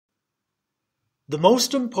The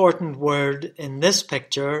most important word in this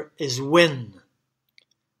picture is win.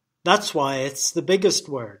 That's why it's the biggest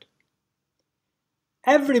word.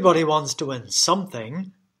 Everybody wants to win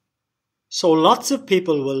something, so lots of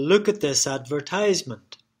people will look at this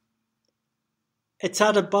advertisement. It's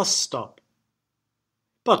at a bus stop.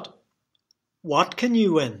 But what can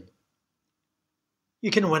you win?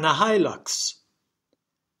 You can win a Hilux.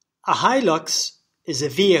 A Hilux is a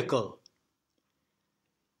vehicle.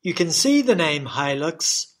 You can see the name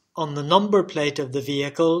Hilux on the number plate of the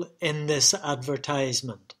vehicle in this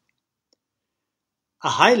advertisement. A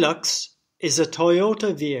Hilux is a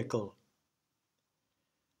Toyota vehicle.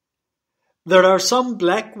 There are some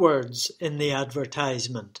black words in the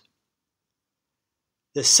advertisement.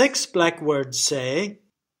 The 6 black words say,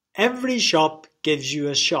 "Every shop gives you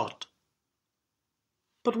a shot."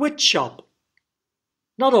 But which shop?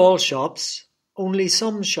 Not all shops, only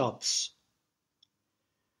some shops.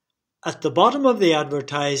 At the bottom of the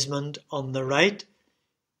advertisement on the right,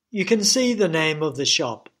 you can see the name of the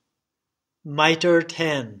shop, Mitre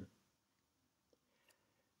 10.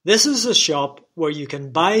 This is a shop where you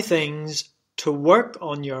can buy things to work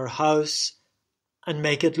on your house and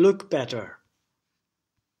make it look better.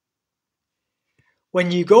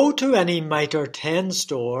 When you go to any Mitre 10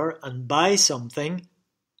 store and buy something,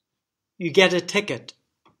 you get a ticket,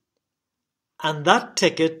 and that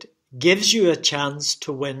ticket gives you a chance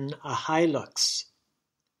to win a Hilux.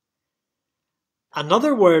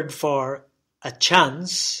 Another word for a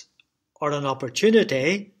chance or an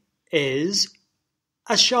opportunity is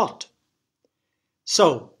a shot.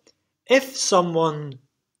 So, if someone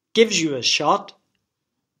gives you a shot,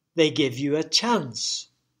 they give you a chance.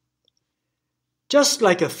 Just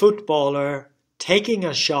like a footballer taking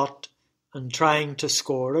a shot and trying to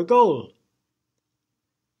score a goal.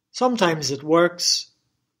 Sometimes it works,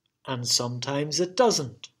 and sometimes it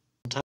doesn't.